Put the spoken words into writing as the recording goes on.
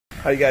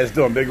How you guys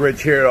doing? Big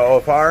Rich here at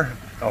OFR,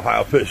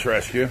 Ohio Fish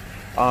Rescue.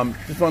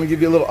 Just want to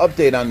give you a little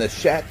update on the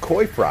SHAQ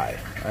koi fry.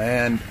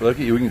 And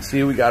look at you, we can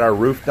see we got our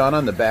roof done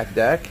on the back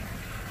deck.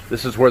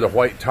 This is where the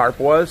white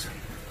tarp was.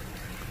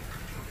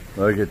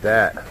 Look at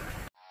that.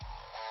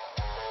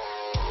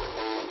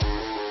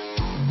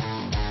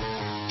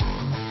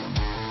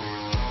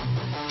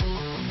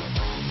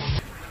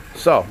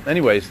 So,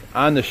 anyways,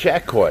 on the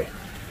SHAQ koi,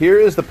 here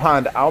is the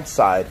pond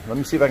outside. Let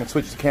me see if I can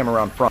switch the camera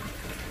around front.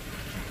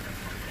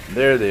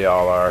 There they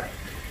all are.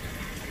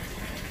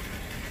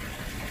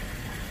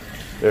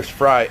 There's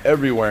fry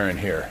everywhere in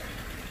here.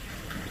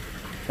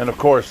 And of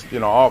course, you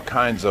know, all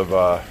kinds of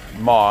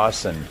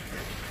moss and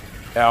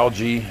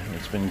algae.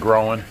 It's been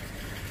growing.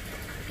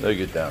 Look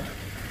at them.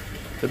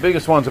 The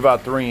biggest one's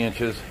about 3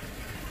 inches.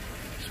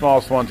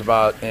 Smallest one's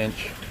about an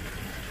inch.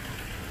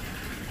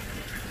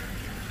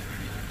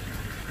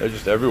 They're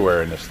just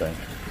everywhere in this thing.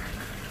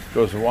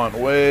 Goes one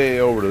way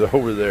over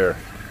there.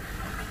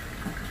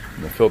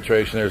 And the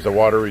filtration, there's the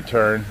water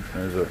return.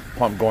 There's a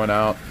pump going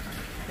out.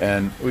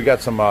 And we got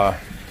some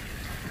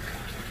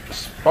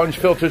sponge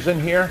filters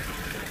in here.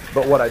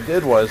 But what I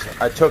did was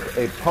I took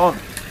a pump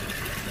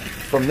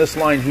from this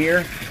line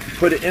here,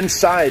 put it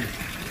inside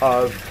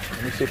of,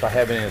 let me see if I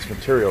have any of this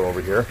material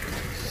over here.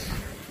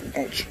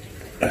 Ouch.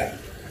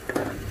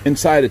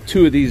 Inside of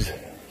 2 of these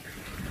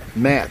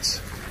mats.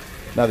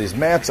 Now these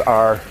mats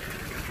are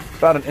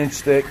about 1 inch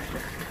thick,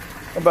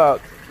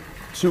 about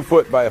 2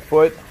 foot by 1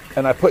 foot,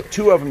 and I put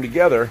 2 of them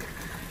together,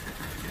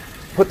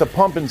 put the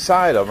pump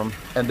inside of them,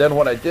 and then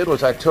what I did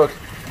was I took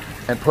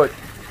and put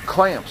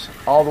clamps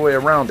all the way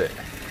around it,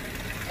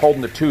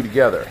 holding the 2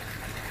 together,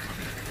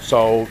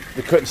 so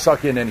it couldn't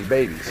suck in any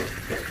babies.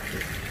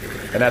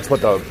 And that's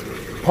what the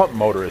pump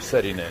motor is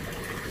setting in.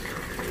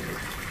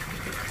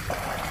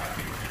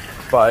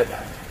 But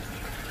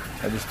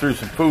I just threw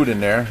some food in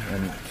there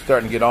and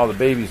starting to get all the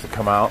babies to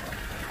come out.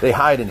 They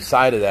hide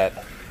inside of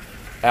that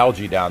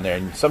algae down there,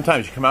 and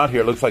sometimes you come out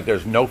here, it looks like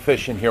there's no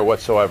fish in here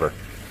whatsoever.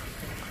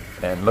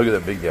 And look at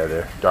that big guy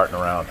there darting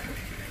around.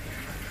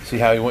 See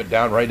how he went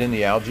down right in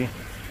the algae?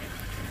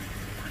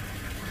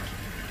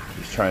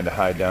 He's trying to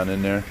hide down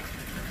in there.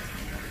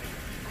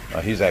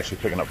 He's actually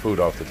picking up food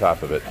off the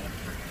top of it.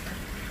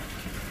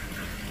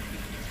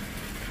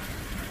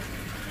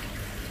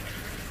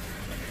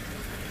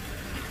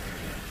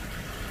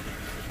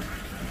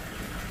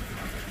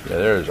 Yeah,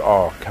 there's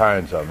all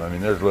kinds of them. I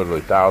mean, there's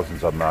literally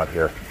thousands of them out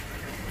here.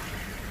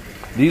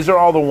 These are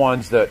all the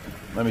ones that,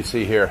 let me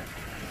see here.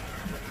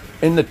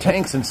 In the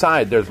tanks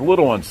inside, there's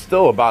little ones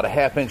still about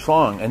 1/2 inch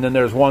long, and then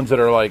there's ones that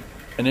are like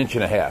 1.5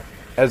 inches.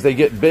 As they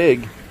get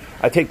big,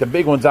 I take the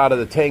big ones out of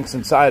the tanks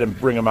inside and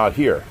bring them out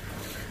here.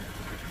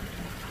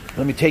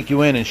 Let me take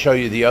you in and show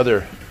you the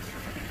other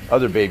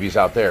babies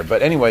out there.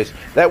 But anyways,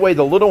 that way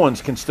the little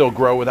ones can still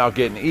grow without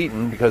getting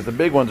eaten, because the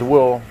big ones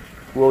will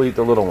eat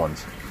the little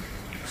ones.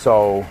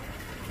 So,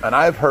 and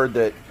I've heard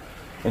that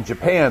in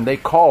Japan they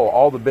call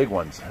all the big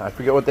ones. I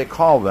forget what they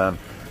call them,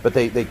 but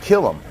they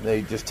kill them.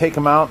 They just take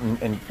them out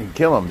and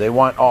kill them. They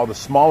want all the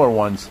smaller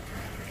ones.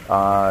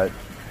 I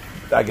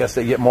guess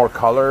they get more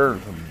color,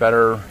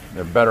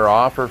 they're better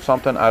off or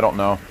something. I don't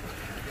know.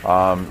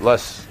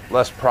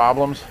 Less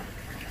problems.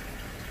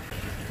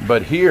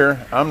 But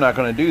here, I'm not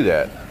going to do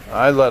that.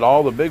 I let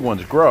all the big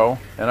ones grow,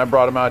 and I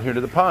brought them out here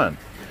to the pond.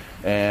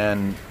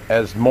 And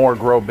as more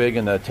grow big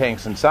in the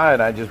tanks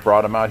inside, I just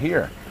brought them out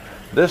here.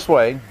 This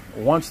way,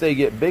 once they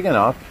get big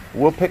enough,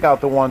 we'll pick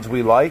out the ones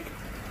we like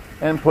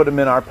and put them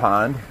in our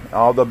pond.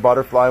 All the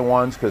butterfly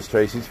ones, because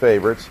Tracy's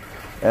favorites,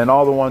 and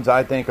all the ones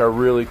I think are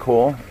really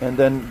cool. And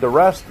then the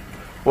rest,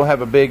 we'll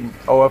have a big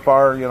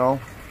OFR, you know,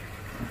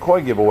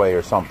 koi giveaway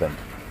or something.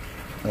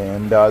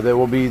 And there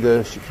will be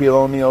the Shaquille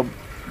O'Neal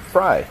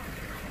fry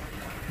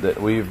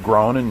that we've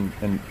grown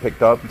and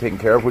picked up and taken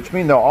care of, which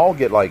means they'll all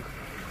get like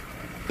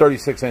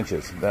 36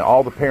 inches.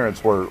 All the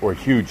parents were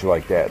huge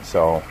like that.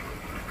 So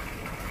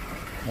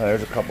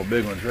there's a couple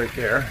big ones right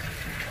there.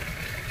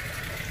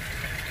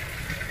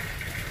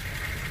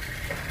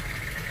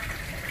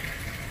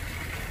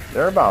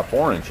 They're about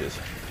 4 inches.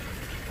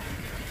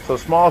 So the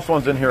smallest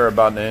ones in here are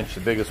about 1 inch.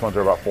 The biggest ones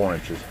are about 4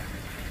 inches.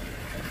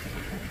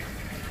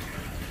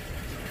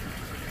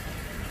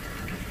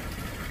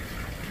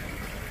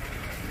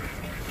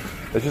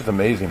 It's just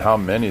amazing how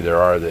many there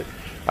are that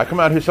I come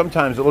out here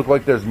sometimes it looks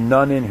like there's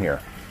none in here.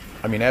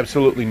 I mean,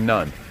 absolutely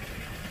none.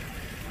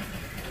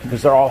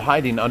 Because they're all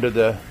hiding under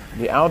the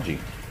algae.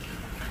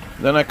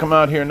 Then I come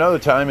out here another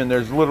time and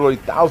there's literally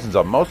thousands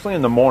of them, mostly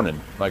in the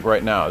morning, like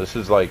right now. This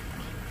is like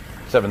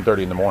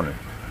 7:30 in the morning.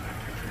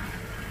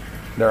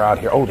 They're out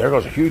here. Oh, there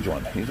goes a huge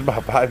one. He's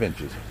about 5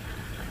 inches.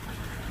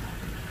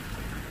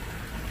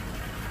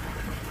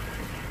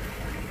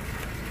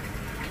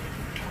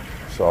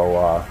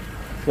 So,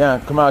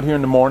 yeah, come out here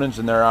in the mornings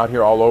and they're out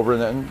here all over,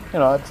 and then, you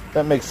know,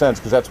 that makes sense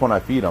because that's when I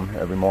feed them,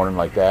 every morning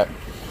like that.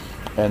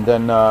 And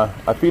then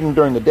I feed them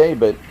during the day,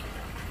 but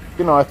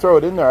you know, I throw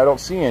it in there, I don't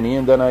see any,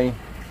 and then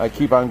I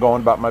keep on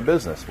going about my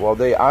business. Well,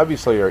 they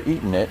obviously are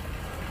eating it,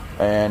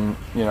 and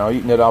you know,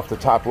 eating it off the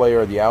top layer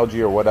of the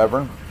algae or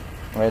whatever.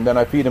 And then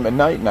I feed them at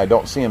night, and I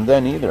don't see them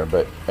then either.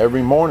 But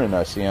every morning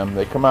I see them.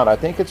 They come out. I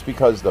think it's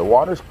because the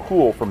water's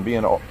cool from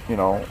being, you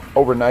know,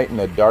 overnight in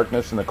the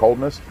darkness and the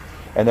coldness,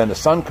 and then the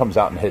sun comes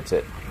out and hits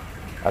it.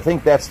 I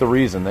think that's the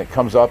reason. It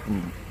comes up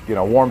and, you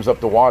know, warms up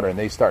the water, and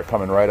they start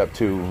coming right up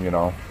to, you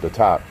know, the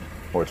top,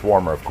 where it's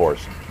warmer, of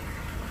course.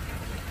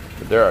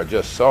 But there are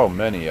just so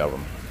many of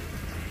them.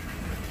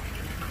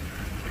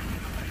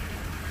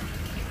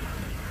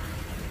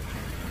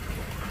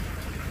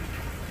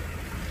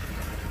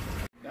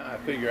 Now I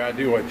figure I'd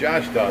do what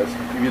Josh does,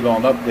 give you a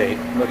little update.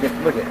 Look at.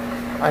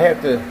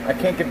 I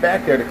can't get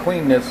back there to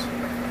clean this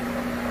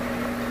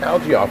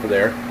algae off of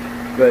there,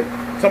 but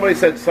somebody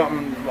said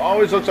something,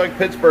 always looks like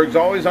Pittsburgh's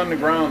always on the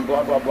ground,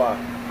 blah, blah, blah.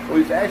 Well,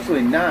 he's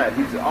actually not.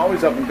 He's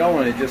always up and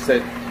going. It just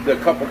that the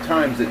couple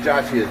times that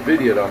Joshy has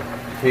videoed him,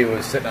 he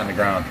was sitting on the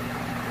ground.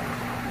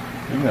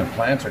 Even the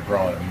plants are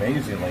growing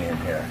amazingly in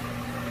here.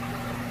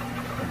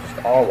 They're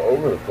just all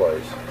over the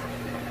place.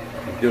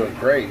 He's doing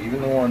great.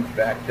 Even the ones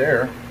back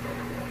there.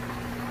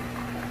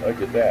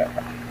 Look at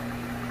that.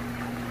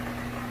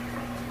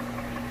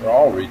 They're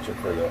all reaching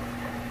for the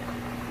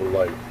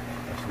light.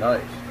 That's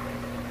nice.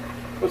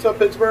 What's up,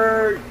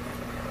 Pittsburgh?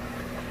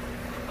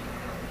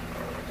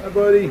 Hi,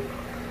 buddy.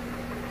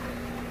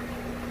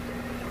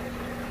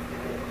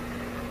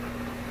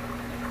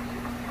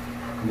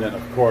 And then,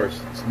 of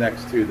course, it's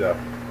next to the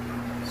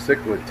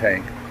cichlid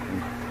tank.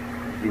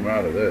 Zoom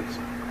out of this.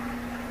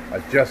 I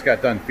just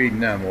got done feeding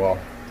them. Well,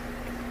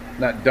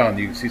 not done.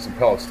 You can see some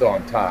pellets still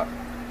on top.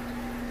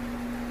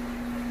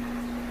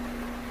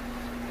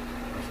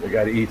 So we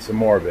got to eat some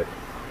more of it.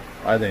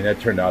 I think that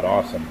turned out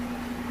awesome.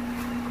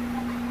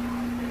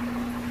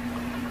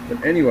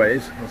 But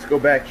anyways, let's go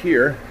back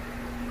here,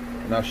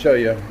 and I'll show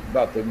you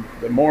about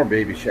the more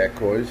baby shack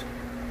kois.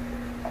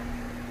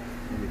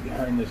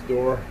 Behind this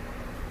door.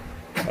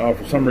 Oh,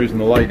 for some reason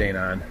the light ain't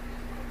on.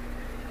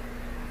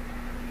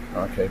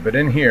 Okay, but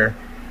in here,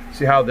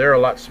 see how they're a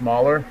lot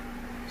smaller?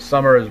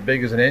 Some are as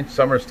big as an inch,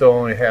 some are still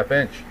only a ½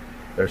 inch.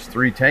 There's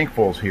 3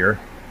 tankfuls here.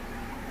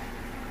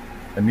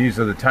 And these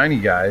are the tiny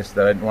guys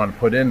that I didn't want to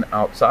put in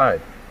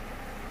outside.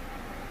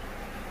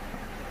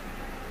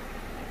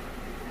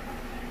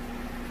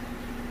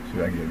 See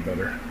if I can get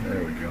better.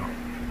 There we go.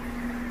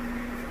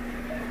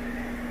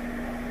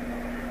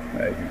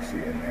 As you can see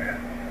in there.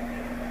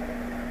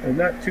 There's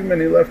not too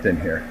many left in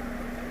here.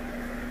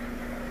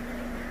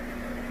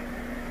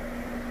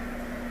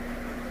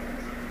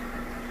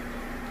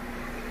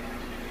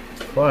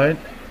 But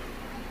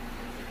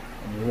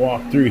when we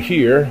walk through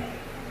here,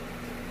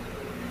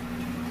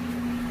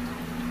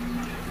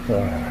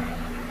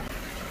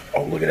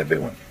 oh, look at that big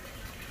one.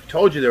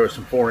 Told you there was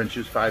some 4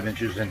 inches, 5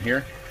 inches in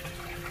here.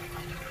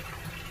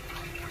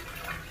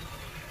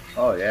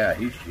 Oh yeah,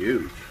 he's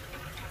huge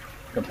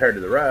compared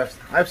to the rest.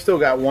 I've still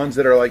got ones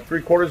that are like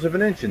 3/4 of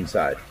an inch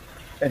inside,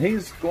 and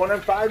he's going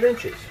on 5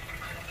 inches.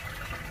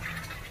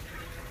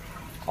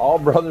 All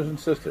brothers and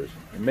sisters.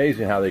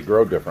 Amazing how they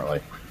grow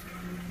differently.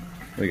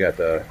 We got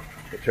the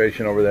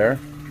filtration over there.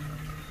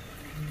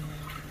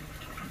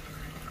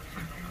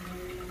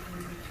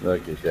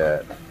 Look at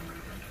that.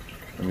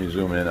 Let me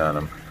zoom in on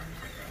them.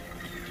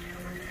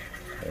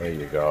 There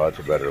you go. That's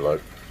a better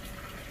look.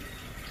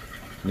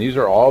 And these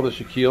are all the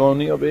Shaquille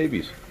O'Neal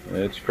babies.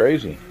 It's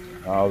crazy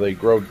how they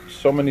grow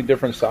so many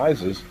different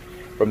sizes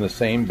from the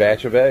same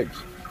batch of eggs.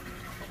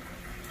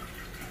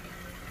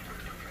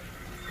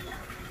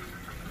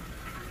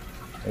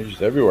 They're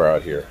just everywhere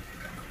out here.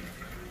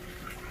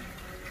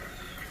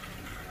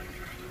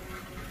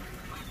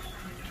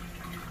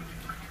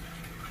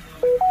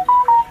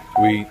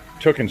 We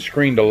took and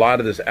screened a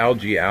lot of this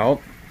algae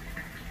out,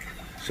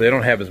 so they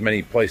don't have as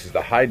many places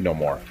to hide no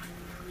more.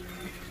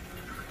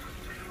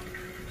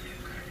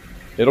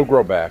 It'll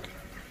grow back.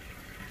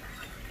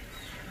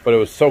 But it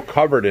was so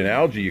covered in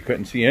algae you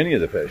couldn't see any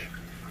of the fish.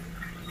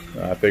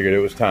 I figured it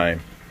was time.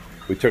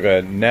 We took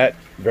a net,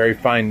 very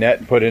fine net,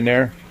 and put in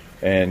there,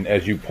 and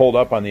as you pulled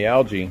up on the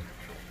algae,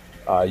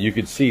 you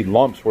could see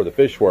lumps where the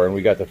fish were, and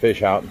we got the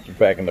fish out and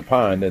back in the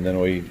pond, and then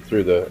we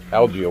threw the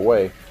algae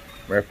away.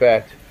 Matter of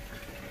fact,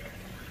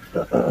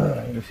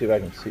 let me see if I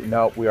can see.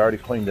 No, we already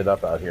cleaned it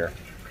up out here.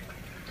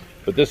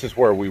 But this is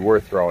where we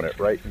were throwing it,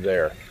 right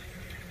there.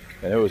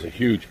 And it was a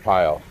huge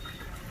pile.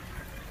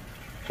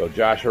 So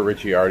Josh or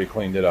Richie already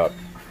cleaned it up.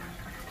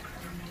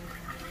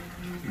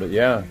 But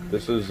yeah,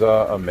 this is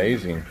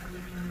amazing.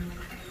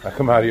 I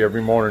come out here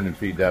every morning and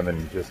feed them,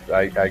 and just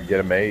I get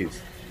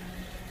amazed.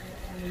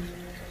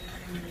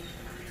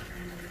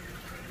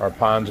 Our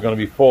pond's going to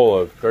be full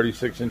of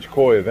 36-inch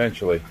koi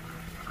eventually.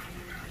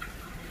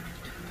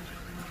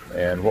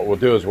 And what we'll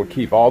do is we'll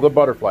keep all the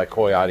butterfly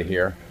koi out of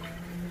here.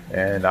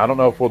 And I don't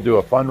know if we'll do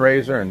a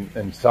fundraiser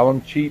and sell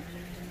them cheap,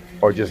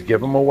 or just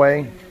give them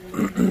away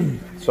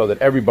so that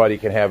everybody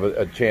can have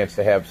a chance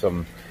to have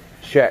some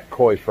SHAQ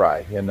koi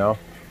fry, you know.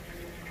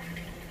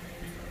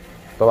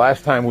 The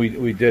last time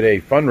we did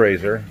a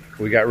fundraiser,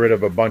 we got rid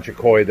of a bunch of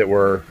koi that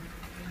were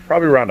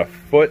probably around a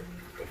foot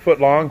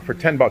long for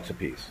 10 bucks a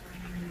piece.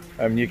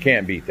 I mean, you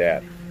can't beat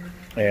that.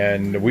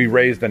 And we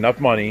raised enough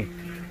money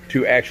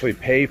to actually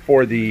pay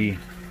for the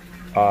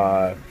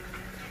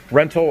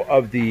rental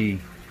of the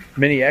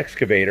mini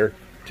excavator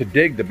to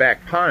dig the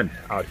back pond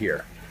out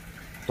here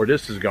where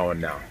this is going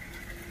now.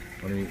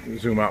 Let me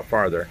zoom out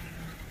farther.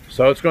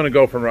 So it's going to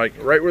go from right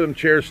where them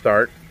chairs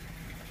start,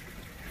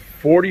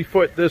 40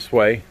 foot this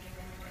way,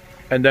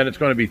 and then it's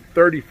going to be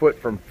 30 foot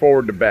from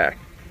forward to back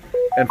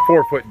and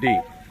 4 foot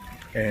deep.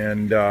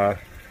 And I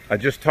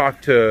just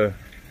talked to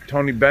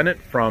Tony Bennett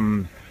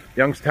from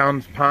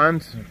Youngstown's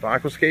Ponds,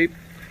 Aquascape,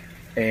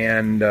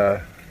 and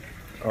or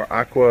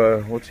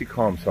what's he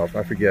call himself?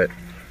 I forget.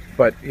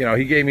 But you know,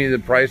 he gave me the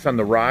price on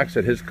the rocks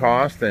at his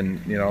cost,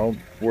 and you know,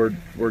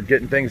 we're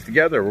getting things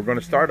together. We're going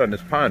to start on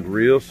this pond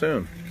real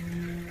soon.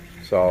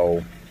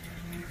 So,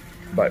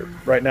 but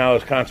right now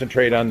let's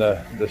concentrate on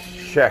the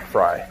SHAQ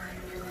fry.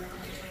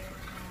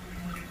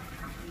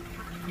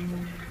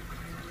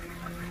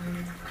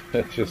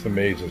 That just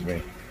amazes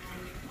me.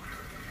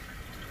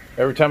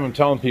 Every time I'm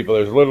telling people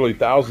there's literally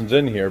thousands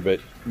in here, but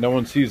no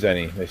one sees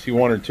any. They see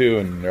one or two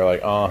and they're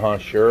like, uh-huh,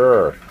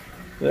 sure.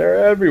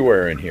 They're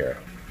everywhere in here.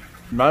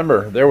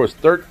 Remember, there was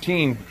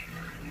 13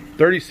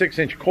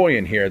 36-inch koi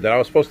in here that I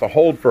was supposed to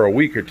hold for a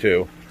week or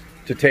two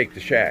to take to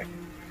SHAQ.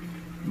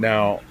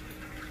 Now,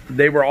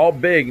 they were all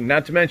big,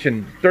 not to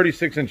mention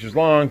 36 inches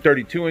long,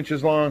 32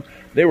 inches long.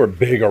 They were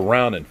big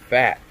around and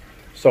fat.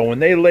 So when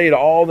they laid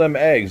all them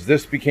eggs,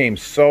 this became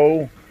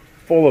so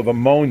full of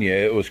ammonia,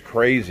 it was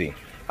crazy.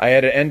 I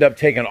had to end up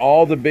taking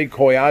all the big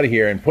koi out of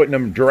here and putting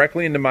them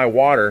directly into my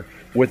water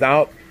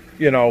without,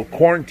 you know,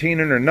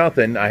 quarantining or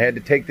nothing. I had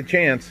to take the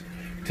chance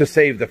to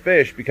save the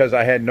fish because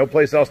I had no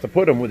place else to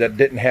put them that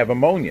didn't have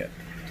ammonia.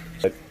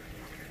 But,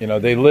 you know,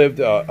 they lived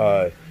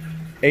a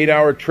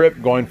 8-hour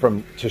trip going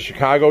to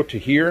Chicago to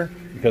here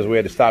because we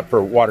had to stop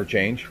for water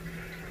change.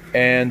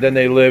 And then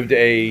they lived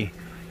a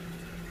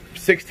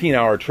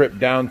 16-hour trip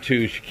down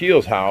to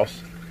Shaquille's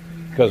house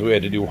because we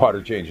had to do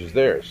water changes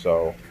there.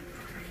 So,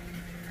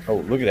 oh,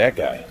 look at that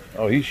guy.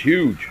 Oh, he's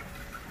huge.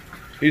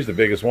 He's the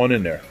biggest one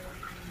in there.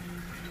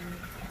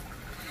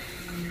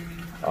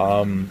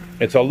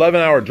 It's an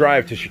 11-hour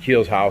drive to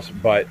Shaquille's house,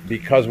 but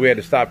because we had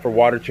to stop for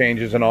water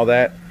changes and all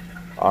that,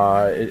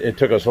 it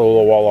took us a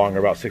little while longer,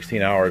 about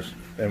 16 hours.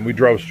 And we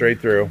drove straight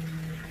through.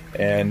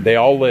 And they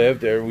all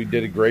lived there. We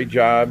did a great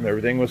job.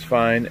 Everything was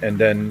fine. And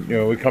then, you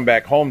know, we come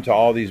back home to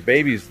all these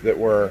babies that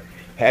were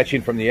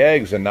hatching from the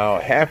eggs. And now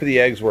half of the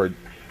eggs were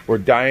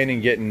dying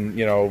and getting,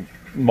 you know,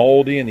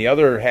 moldy, and the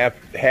other half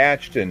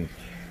hatched. And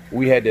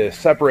we had to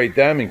separate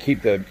them and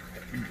keep the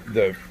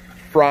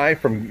fry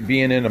from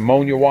being in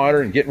ammonia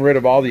water and getting rid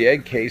of all the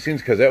egg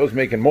casings because that was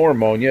making more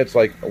ammonia. It's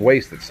like a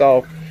waste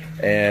itself.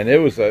 And it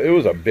was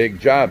a big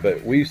job.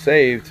 But we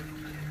saved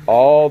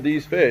all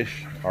these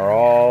fish. Are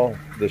all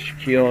the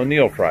Shaquille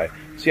O'Neal fry.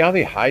 See how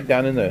they hide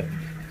down in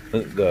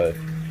the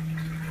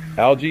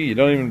algae? You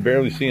don't even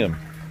barely see them.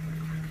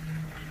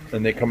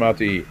 And they come out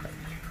to eat.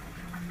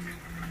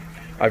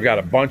 I've got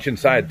a bunch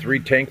inside, 3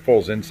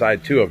 tankfuls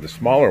inside too of the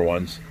smaller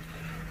ones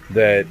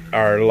that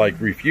are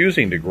like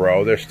refusing to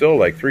grow. They're still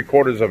like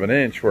 3/4 of an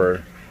inch,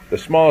 where the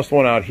smallest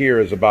one out here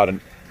is about an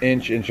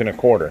inch and a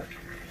quarter.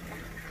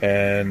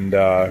 And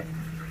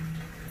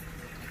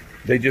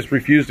they just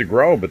refuse to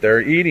grow, but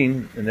they're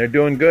eating and they're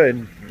doing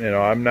good. You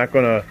know,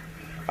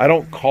 I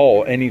don't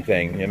call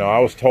anything. You know, I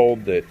was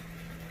told that,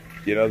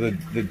 you know,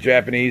 the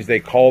Japanese,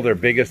 they call their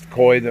biggest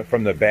koi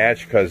from the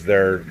batch because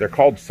they're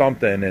called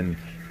something and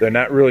they're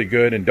not really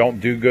good and don't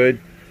do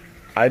good.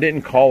 I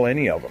didn't call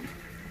any of them.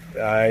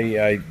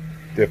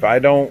 If I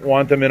don't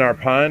want them in our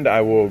pond,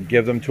 I will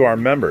give them to our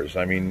members.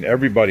 I mean,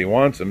 everybody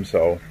wants them,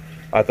 so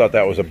I thought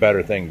that was a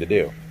better thing to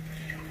do.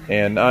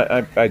 And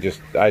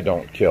I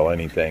don't kill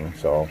anything,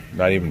 so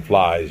not even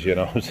flies, you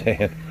know what I'm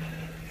saying?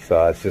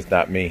 So it's just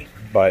not me.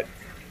 But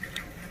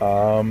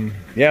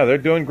yeah, they're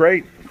doing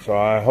great. So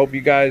I hope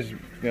you guys, you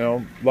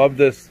know, love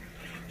this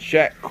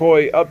SHAQ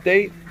koi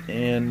update,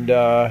 and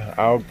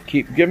I'll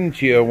keep giving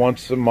to you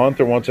once a month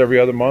or once every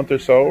other month or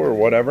so or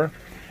whatever.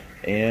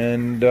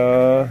 And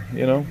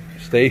you know,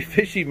 stay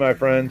fishy, my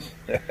friends.